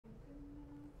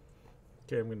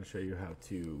Okay, I'm going to show you how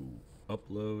to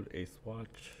upload a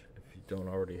swatch. If you don't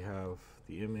already have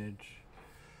the image,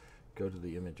 go to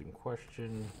the image in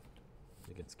question.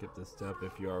 You can skip this step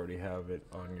if you already have it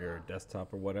on your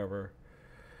desktop or whatever.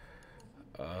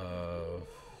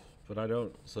 But I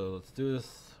don't, so let's do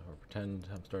this, or pretend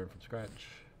I'm starting from scratch.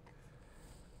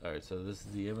 Alright, so this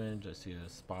is the image. I see a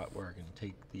spot where I can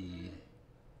take the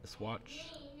swatch.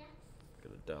 I'm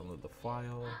going to download the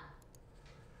file,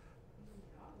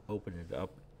 open it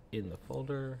up in the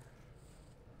folder,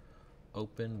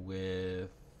 open with,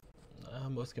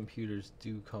 most computers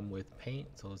do come with Paint,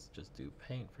 so let's just do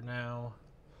Paint for now.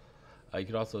 You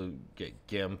could also get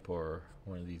GIMP or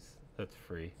one of these, that's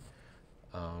free.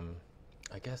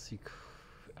 I guess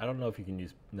I don't know if you can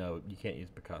use, no, you can't use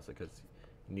Picasso because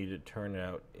you need to turn it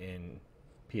out in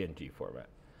PNG format.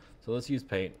 So let's use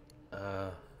Paint.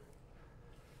 So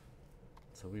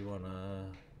we want to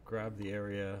grab the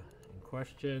area in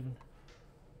question.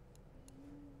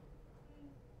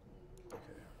 Okay.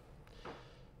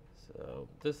 So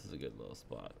this is a good little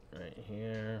spot right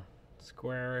here.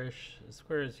 Squarish, as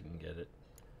square as you can get it.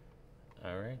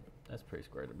 All right, that's pretty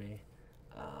square to me.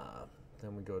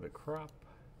 Then we go to crop,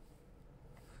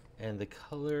 and the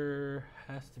color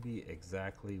has to be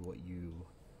exactly what you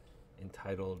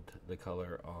entitled the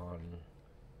color on.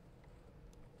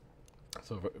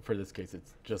 So for this case,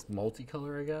 it's just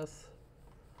multicolor, I guess.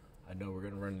 I know we're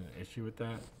gonna run an issue with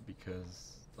that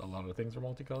because a lot of things are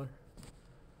multicolor,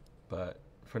 but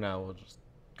for now we'll just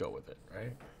go with it,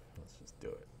 right? Let's just do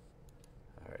it.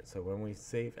 All right, so when we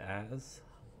save as,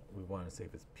 we want to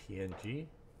save as PNG,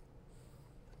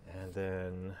 and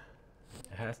then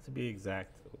it has to be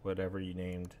exact, whatever you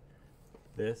named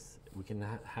this. We can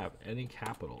have any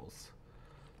capitals,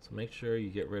 so make sure you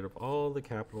get rid of all the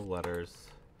capital letters,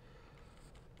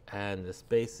 and the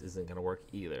space isn't going to work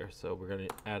either, so we're going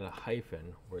to add a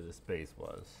hyphen where the space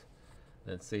was,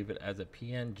 then save it as a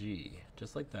PNG,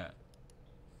 just like that.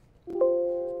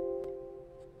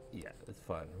 Yeah, it's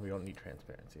fun. We don't need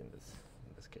transparency in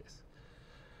this case.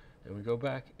 And we go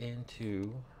back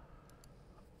into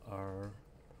our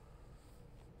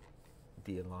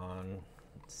Dialon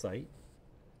site.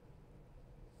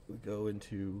 We go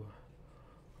into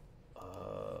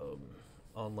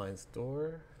online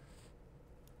store,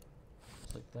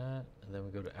 just like that, and then we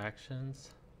go to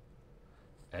actions,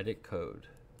 edit code.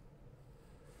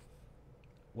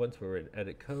 Once we're in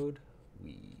edit code,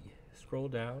 we scroll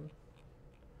down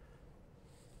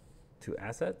to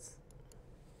assets,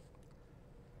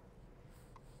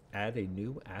 add a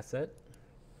new asset,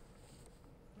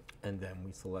 and then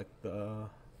we select the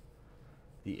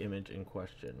image in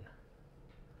question,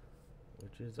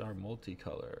 which is our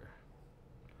multicolor.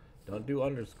 Don't do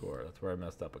underscore, that's where I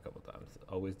messed up a couple times.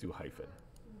 Always do hyphen.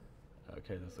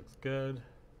 Okay, this looks good.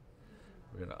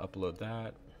 We're gonna upload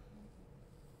that,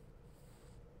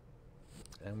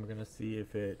 and we're gonna see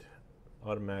if it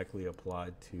automatically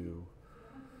applied to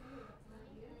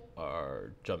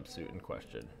our jumpsuit in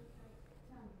question.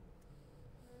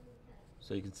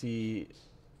 So you can see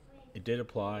it did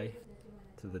apply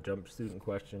to the jumpsuit in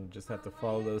question. Just have to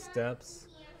follow those steps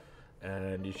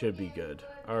and you should be good.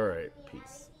 All right,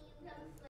 peace.